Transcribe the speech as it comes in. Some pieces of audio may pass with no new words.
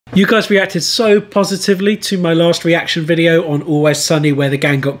You guys reacted so positively to my last reaction video on Always Sunny where the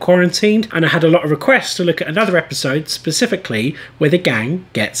gang got quarantined, and I had a lot of requests to look at another episode specifically where the gang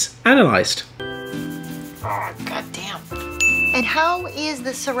gets analysed. Oh, goddamn. And how is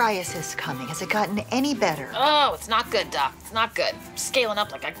the psoriasis coming? Has it gotten any better? Oh, it's not good, Doc. It's not good. I'm scaling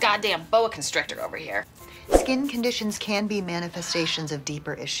up like a goddamn boa constrictor over here. Skin conditions can be manifestations of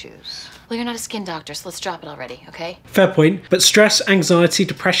deeper issues. Well, you're not a skin doctor, so let's drop it already, okay? Fair point, but stress, anxiety,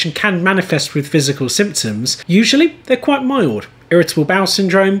 depression can manifest with physical symptoms. Usually, they're quite mild. Irritable bowel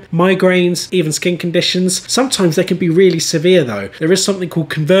syndrome, migraines, even skin conditions. Sometimes they can be really severe though. There is something called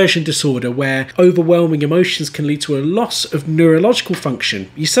conversion disorder where overwhelming emotions can lead to a loss of neurological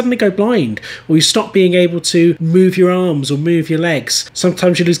function. You suddenly go blind, or you stop being able to move your arms or move your legs.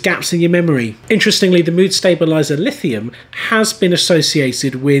 Sometimes you lose gaps in your memory. Interestingly, the mood stabilizer lithium has been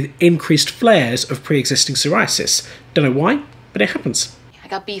associated with increased flares of pre-existing psoriasis. Don't know why, but it happens. I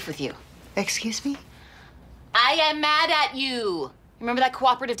got beef with you. Excuse me? I am mad at you. Remember that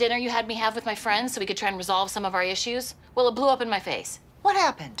cooperative dinner you had me have with my friends so we could try and resolve some of our issues? Well, it blew up in my face. What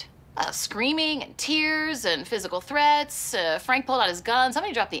happened? Screaming and tears and physical threats. Frank pulled out his gun.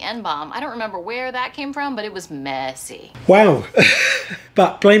 Somebody dropped the N-bomb. I don't remember where that came from, but it was messy. Wow.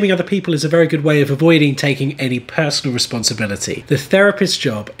 But blaming other people is a very good way of avoiding taking any personal responsibility. The therapist's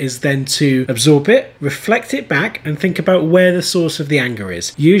job is then to absorb it, reflect it back, and think about where the source of the anger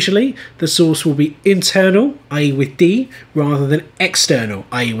is. Usually, the source will be internal, i.e. with D, rather than external,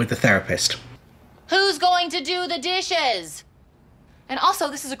 i.e. with the therapist. Who's going to do the dishes? And also,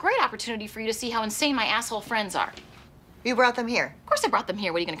 this is a great opportunity for you to see how insane my asshole friends are. You brought them here. Of course I brought them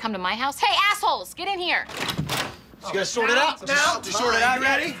here. What, are you gonna come to my house? Hey, assholes, get in here. You gonna sort it out? Now? To sort it out,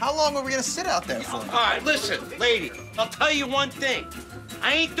 ready? How long are we gonna sit out there for? All right, listen, lady. I'll tell you one thing.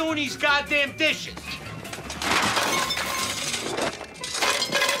 I ain't doing these goddamn dishes.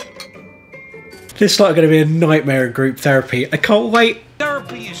 This is like going to be a nightmare in group therapy. I can't wait.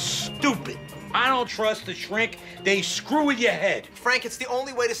 Therapy is stupid. I don't trust the shrink. They screw with your head. Frank, it's the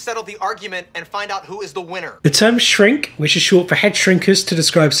only way to settle the argument and find out who is the winner. The term shrink, which is short for head shrinkers to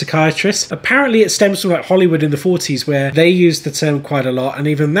describe psychiatrists, apparently it stems from like Hollywood in the 40s where they used the term quite a lot, and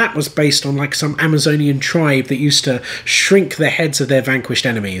even that was based on like some Amazonian tribe that used to shrink the heads of their vanquished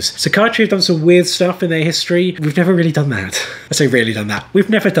enemies. Psychiatry have done some weird stuff in their history. We've never really done that. I say really done that. We've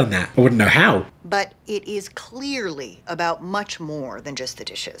never done that. I wouldn't know how. But it is clearly about much more than just the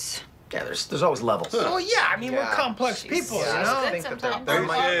dishes. Yeah, there's always levels. Oh yeah, I mean, we're complex people, you know? I think that sometimes.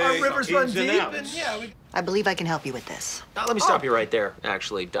 Our rivers run Ins and deep, outs. and yeah, I believe I can help you with this. Let me stop you right there,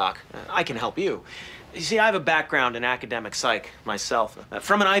 actually, Doc. I can help you. You see, I have a background in academic psych myself,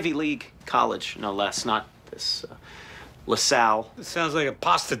 from an Ivy League college, no less, not this LaSalle. It sounds like a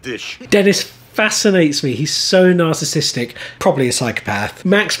pasta dish. Dennis fascinates me. He's so narcissistic. Probably a psychopath.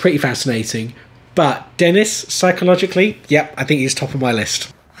 Mac's pretty fascinating. But Dennis, psychologically, yep, I think he's top of my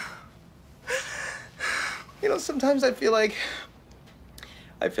list. You know, sometimes I feel like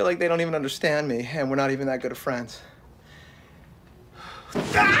they don't even understand me, and we're not even that good of friends.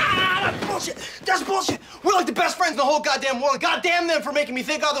 Ah, that's bullshit! That's bullshit! We're like the best friends in the whole goddamn world, and goddamn them for making me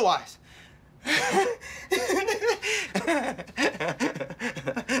think otherwise.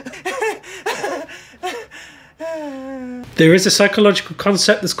 There is a psychological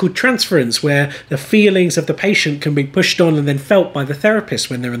concept that's called transference, where the feelings of the patient can be pushed on and then felt by the therapist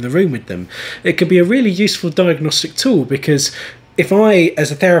when they're in the room with them. It can be a really useful diagnostic tool because if I,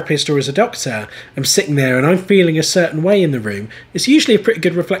 as a therapist or as a doctor, am sitting there and I'm feeling a certain way in the room, it's usually a pretty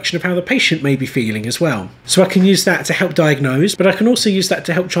good reflection of how the patient may be feeling as well. So I can use that to help diagnose, but I can also use that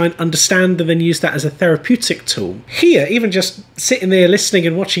to help try and understand and then use that as a therapeutic tool. Here, even just sitting there listening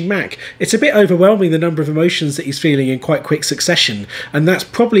and watching Mac, it's a bit overwhelming the number of emotions that he's feeling in quite quick succession, and that's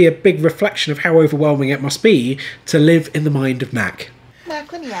probably a big reflection of how overwhelming it must be to live in the mind of Mac.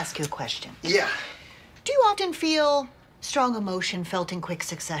 Mac, let me ask you a question. Yeah. Do you often feel strong emotion felt in quick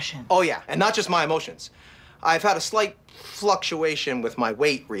succession? Oh yeah, and not just my emotions. I've had a slight fluctuation with my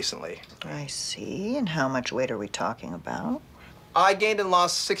weight recently. I see. And how much weight are we talking about? I gained and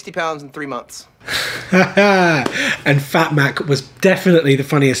lost 60 pounds in 3 months. And Fat Mac was definitely the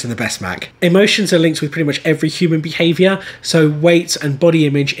funniest and the best Mac. Emotions are linked with pretty much every human behaviour, so weight and body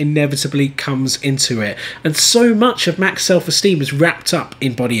image inevitably comes into it. And so much of Mac's self-esteem is wrapped up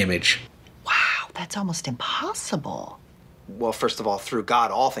in body image. Wow, that's almost impossible. Well, first of all, through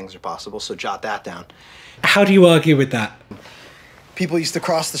God, all things are possible, so jot that down. How do you argue with that? People used to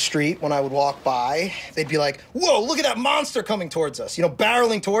cross the street when I would walk by. They'd be like, whoa, look at that monster coming towards us, you know,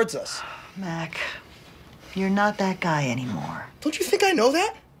 barreling towards us. Mac, you're not that guy anymore. Don't you think I know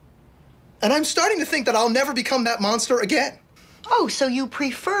that? And I'm starting to think that I'll never become that monster again. Oh, so you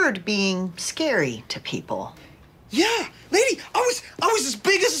preferred being scary to people? Yeah, lady, I was as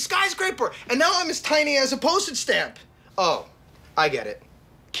big as a skyscraper, and now I'm as tiny as a postage stamp. Oh, I get it.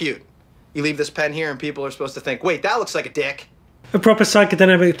 Cute. You leave this pen here and people are supposed to think, wait, that looks like a dick. A proper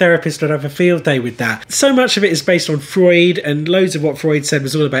psychodynamic therapist would have a field day with that. So much of it is based on Freud, and loads of what Freud said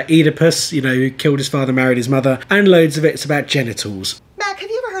was all about Oedipus, you know, who killed his father, married his mother, and loads of it's about genitals. Mac, have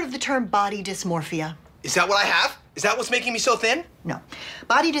you ever heard of the term body dysmorphia? Is that what I have? Is that what's making me so thin? No.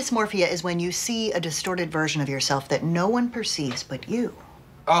 Body dysmorphia is when you see a distorted version of yourself that no one perceives but you.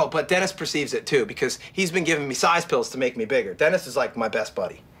 Oh, but Dennis perceives it too, because he's been giving me size pills to make me bigger. Dennis is like my best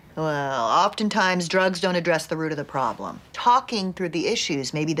buddy. Well, oftentimes drugs don't address the root of the problem. Talking through the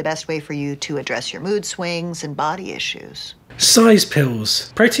issues may be the best way for you to address your mood swings and body issues. Size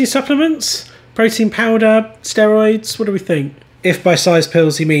pills. Protein supplements? Protein powder? Steroids? What do we think? If by size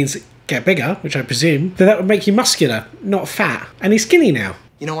pills he means get bigger, which I presume, then that would make you muscular, not fat. And he's skinny now.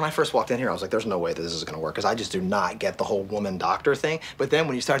 You know, when I first walked in here, I was like, there's no way that this is gonna work, because I just do not get the whole woman doctor thing. But then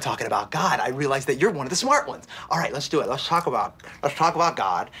when you start talking about God, I realized that you're one of the smart ones. All right, let's do it. Let's talk about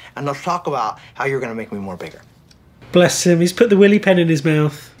God, and let's talk about how you're gonna make me more bigger. Bless him, he's put the willy pen in his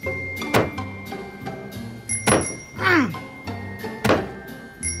mouth.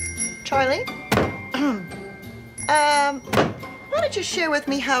 Charlie? Why don't you share with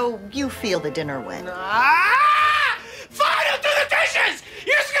me how you feel the dinner went? Fine, I'll do the dishes!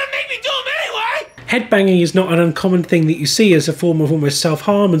 You're just gonna make me do them anyway! Headbanging is not an uncommon thing that you see as a form of almost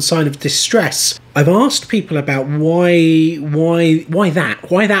self-harm and sign of distress. I've asked people about why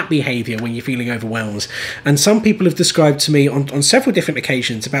that behaviour when you're feeling overwhelmed. And some people have described to me on several different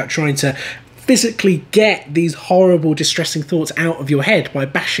occasions about trying to physically get these horrible, distressing thoughts out of your head by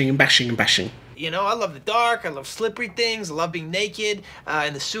bashing and bashing and bashing. You know, I love the dark, I love slippery things, I love being naked,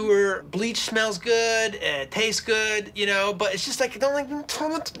 in the sewer. Bleach smells good, it tastes good, you know, but it's just like, I don't like...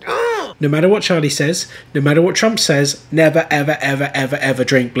 No matter what Charlie says, no matter what Trump says, never, ever, ever, ever, ever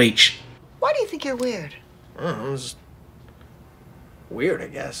drink bleach. Why do you think you're weird? I don't know, it was weird, I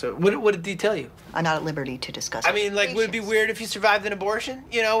guess. What did he tell you? I'm not at liberty to discuss. I mean, like, would it be weird if you survived an abortion?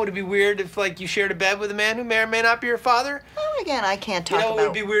 You know, would it be weird if, like, you shared a bed with a man who may or may not be your father? Well, again, I can't talk about... would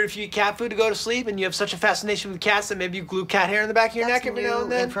it be weird if you eat cat food to go to sleep and you have such a fascination with cats that maybe you glue cat hair in the back of your neck every now and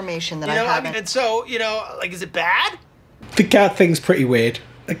then? Information that you know, I haven't... I mean, and so, you know, like, is it bad? The cat thing's pretty weird.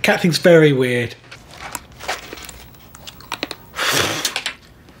 The cat thing's very weird.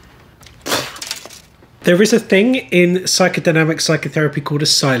 There is a thing in psychodynamic psychotherapy called a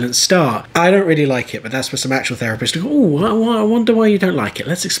silent start. I don't really like it, but that's for some actual therapists to go, oh, I wonder why you don't like it.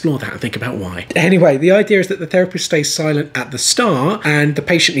 Let's explore that and think about why. Anyway, the idea is that the therapist stays silent at the start and the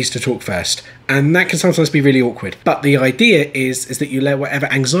patient needs to talk first. And that can sometimes be really awkward. But the idea is that you let whatever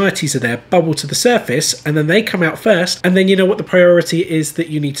anxieties are there bubble to the surface, and then they come out first, and then you know what the priority is that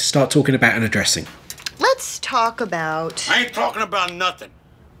you need to start talking about and addressing. Let's talk about... I ain't talking about nothing.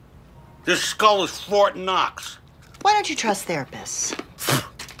 This skull is Fort Knox. Why don't you trust therapists?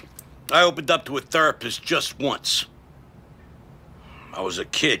 I opened up to a therapist just once. I was a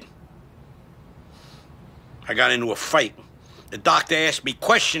kid. I got into a fight. The doctor asked me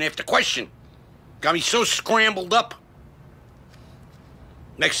question after question. Got me so scrambled up.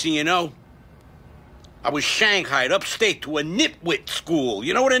 Next thing you know, I was shanghaied upstate to a nitwit school.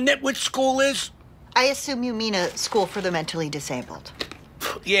 You know what a nitwit school is? I assume you mean a school for the mentally disabled.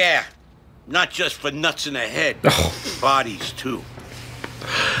 Yeah. Not just for nuts in the head. Bodies, too.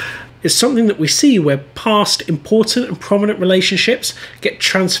 It's something that we see where past important and prominent relationships get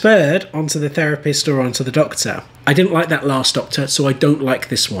transferred onto the therapist or onto the doctor. I didn't like that last doctor, so I don't like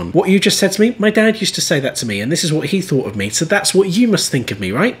this one. What you just said to me, my dad used to say that to me, and this is what he thought of me, so that's what you must think of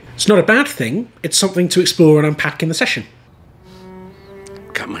me, right? It's not a bad thing, it's something to explore and unpack in the session.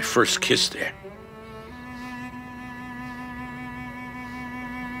 Got my first kiss there.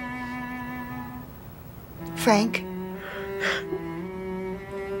 Frank?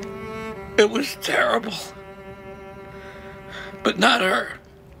 It was terrible. But not her.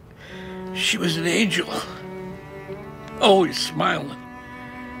 She was an angel. Always smiling.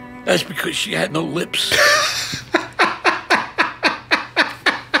 That's because she had no lips.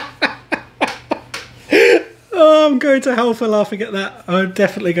 Oh, I'm going to hell for laughing at that. I'm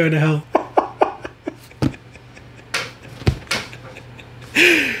definitely going to hell.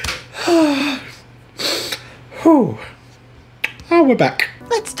 Oh, we're back.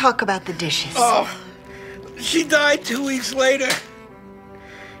 Let's talk about the dishes. Oh, she died 2 weeks later.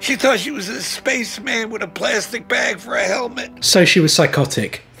 She thought she was a spaceman with a plastic bag for a helmet. So she was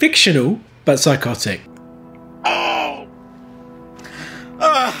psychotic. Fictional, but psychotic. Oh,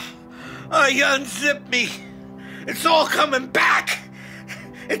 he unzipped me. It's all coming back.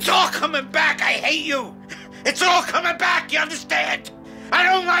 It's all coming back. I hate you. It's all coming back, you understand? I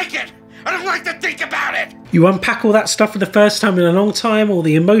don't like it. I don't like to think about it. You unpack all that stuff for the first time in a long time, all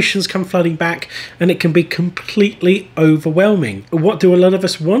the emotions come flooding back, and it can be completely overwhelming. What do a lot of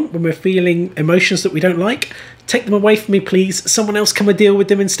us want when we're feeling emotions that we don't like? Take them away from me, please. Someone else come and deal with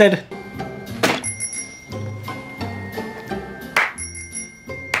them instead.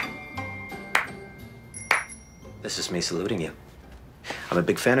 This is me saluting you. I'm a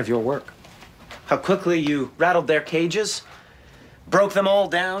big fan of your work. How quickly you rattled their cages, broke them all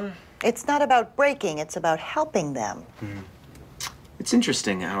down. It's not about breaking, it's about helping them. It's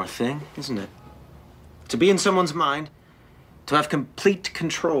interesting, our thing, isn't it? To be in someone's mind, to have complete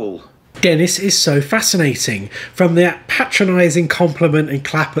control. Dennis is so fascinating. From that patronising compliment and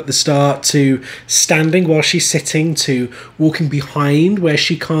clap at the start, to standing while she's sitting, to walking behind where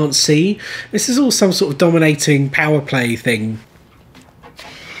she can't see. This is all some sort of dominating power play thing.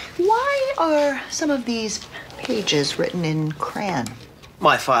 Why are some of these pages written in crayon?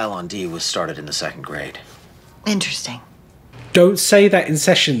 My file on D was started in the 2nd grade. Interesting. Don't say that in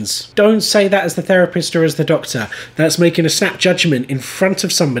sessions. Don't say that as the therapist or as the doctor. That's making a snap judgment in front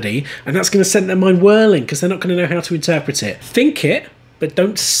of somebody, and that's going to send their mind whirling because they're not going to know how to interpret it. Think it, but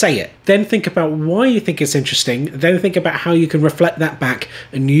don't say it. Then think about why you think it's interesting. Then think about how you can reflect that back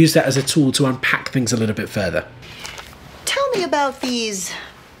and use that as a tool to unpack things a little bit further. Tell me about these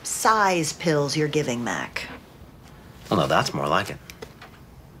size pills you're giving Mac. Well, no, that's more like it.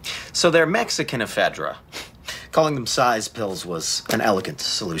 So they're Mexican ephedra. Calling them size pills was an elegant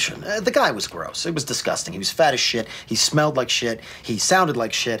solution. The guy was gross. It was disgusting. He was fat as shit. He smelled like shit. He sounded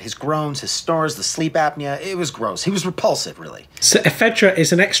like shit. His groans, his snores, the sleep apnea, it was gross. He was repulsive, really. So ephedra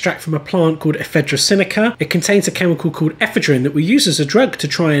is an extract from a plant called Ephedra sinica. It contains a chemical called ephedrine that we use as a drug to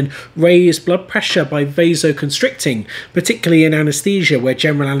try and raise blood pressure by vasoconstricting, particularly in anaesthesia where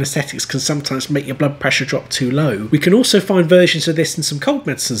general anaesthetics can sometimes make your blood pressure drop too low. We can also find versions of this in some cold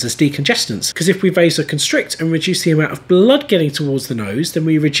medicines as decongestants, because if we vasoconstrict and reduce the amount of blood getting towards the nose, then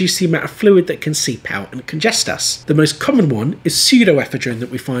we reduce the amount of fluid that can seep out and congest us. The most common one is pseudoephedrine that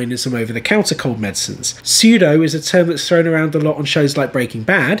we find in some over-the-counter cold medicines. Pseudo is a term that's thrown around a lot on shows like Breaking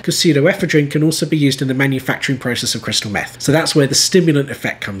Bad, because pseudoephedrine can also be used in the manufacturing process of crystal meth. So that's where the stimulant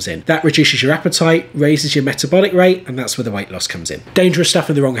effect comes in. That reduces your appetite, raises your metabolic rate, and that's where the weight loss comes in. Dangerous stuff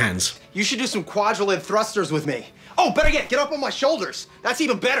in the wrong hands. You should do some quadrillid thrusters with me. Oh, better yet, get up on my shoulders. That's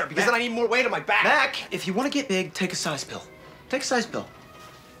even better, because then I need more weight on my back. Mac, if you want to get big, take a size pill. Take a size pill.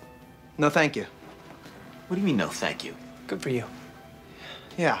 No, thank you. What do you mean, no thank you? Good for you.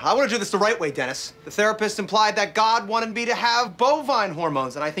 Yeah, I want to do this the right way, Dennis. The therapist implied that God wanted me to have bovine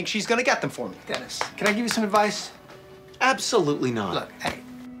hormones, and I think she's going to get them for me. Dennis, can I give you some advice? Absolutely not. Look, hey,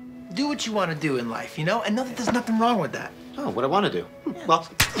 do what you want to do in life, you know? And know that there's nothing wrong with that. Oh, what I want to do? Well,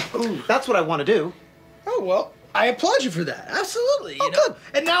 that's what I want to do. Oh, well, I applaud you for that. Absolutely. You know? Good.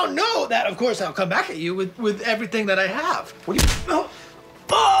 And now know that, of course, I'll come back at you with everything that I have. What do you... Oh.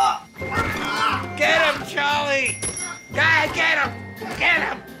 Get him, Charlie! God, get him! Get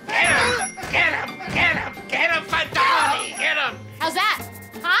him! Get him! Get him! Get him! Get him, Fantoni! Get him! How's that?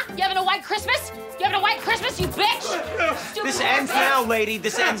 Huh? You having a white Christmas? You having a white Christmas, you bitch? This ends now, lady.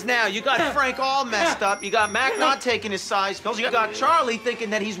 This ends now. You got Frank all messed up. You got Mac not taking his size pills. You got Charlie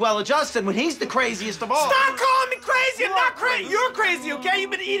thinking that he's well-adjusted when he's the craziest of all. Stop calling me crazy! I'm not crazy! You're crazy, okay? You've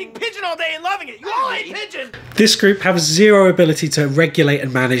been eating pigeon all day and loving it. You all ate pigeon! This group have zero ability to regulate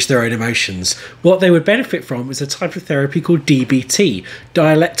and manage their own emotions. What they would benefit from is a type of therapy called DBT,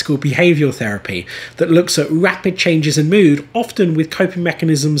 dialectical behavioural therapy, that looks at rapid changes in mood, often with coping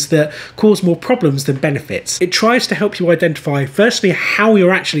mechanisms that cause more problems than benefits. It tries to help you identify, firstly, how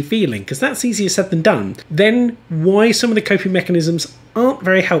you're actually feeling, because that's easier said than done, then why some of the coping mechanisms aren't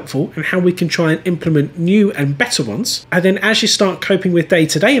very helpful and how we can try and implement new and better ones. And then as you start coping with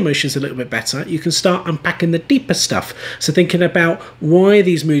day-to-day emotions a little bit better, you can start unpacking the deeper stuff. So thinking about why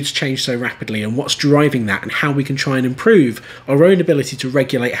these moods change so rapidly and what's driving that and how we can try and improve our own ability to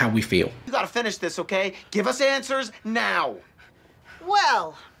regulate how we feel. You gotta finish this, okay? Give us answers now.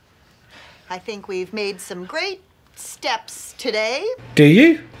 Well, I think we've made some great steps today. Do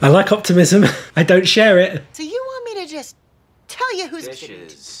you? I like optimism. I don't share it. So you want me to just tell you who's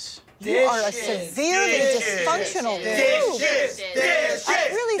Dishes. You are a severely dysfunctional dude. Dishes. I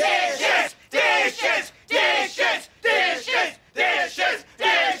really Dishes. Dishes. Dishes. Dishes. Dishes.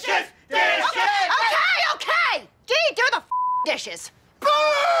 Dishes. Dishes. Okay. Gee, do the dishes. Boom!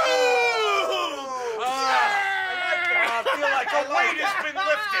 I feel like a weight has been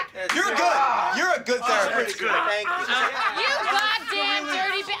lifted. You're good. You're a good therapist. Good. Thank you. You goddamn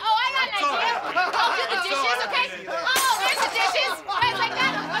dirty bitch. Oh, I got an I'll do the dishes, okay? Oh, there's the dishes. Guys, like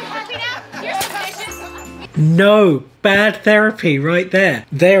that. Are you happy now? Here's some dishes. No, bad therapy right there.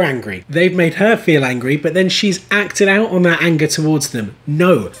 They're angry. They've made her feel angry, but then she's acted out on that anger towards them.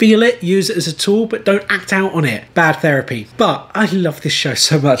 No, feel it, use it as a tool, but don't act out on it. Bad therapy. But I love this show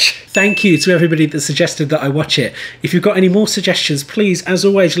so much. Thank you to everybody that suggested that I watch it. If you've got any more suggestions, please, as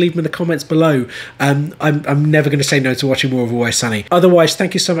always, leave them in the comments below. I'm never going to say no to watching more of Always Sunny. Otherwise,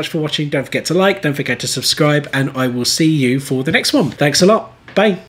 thank you so much for watching. Don't forget to like, don't forget to subscribe, and I will see you for the next one. Thanks a lot. Bye.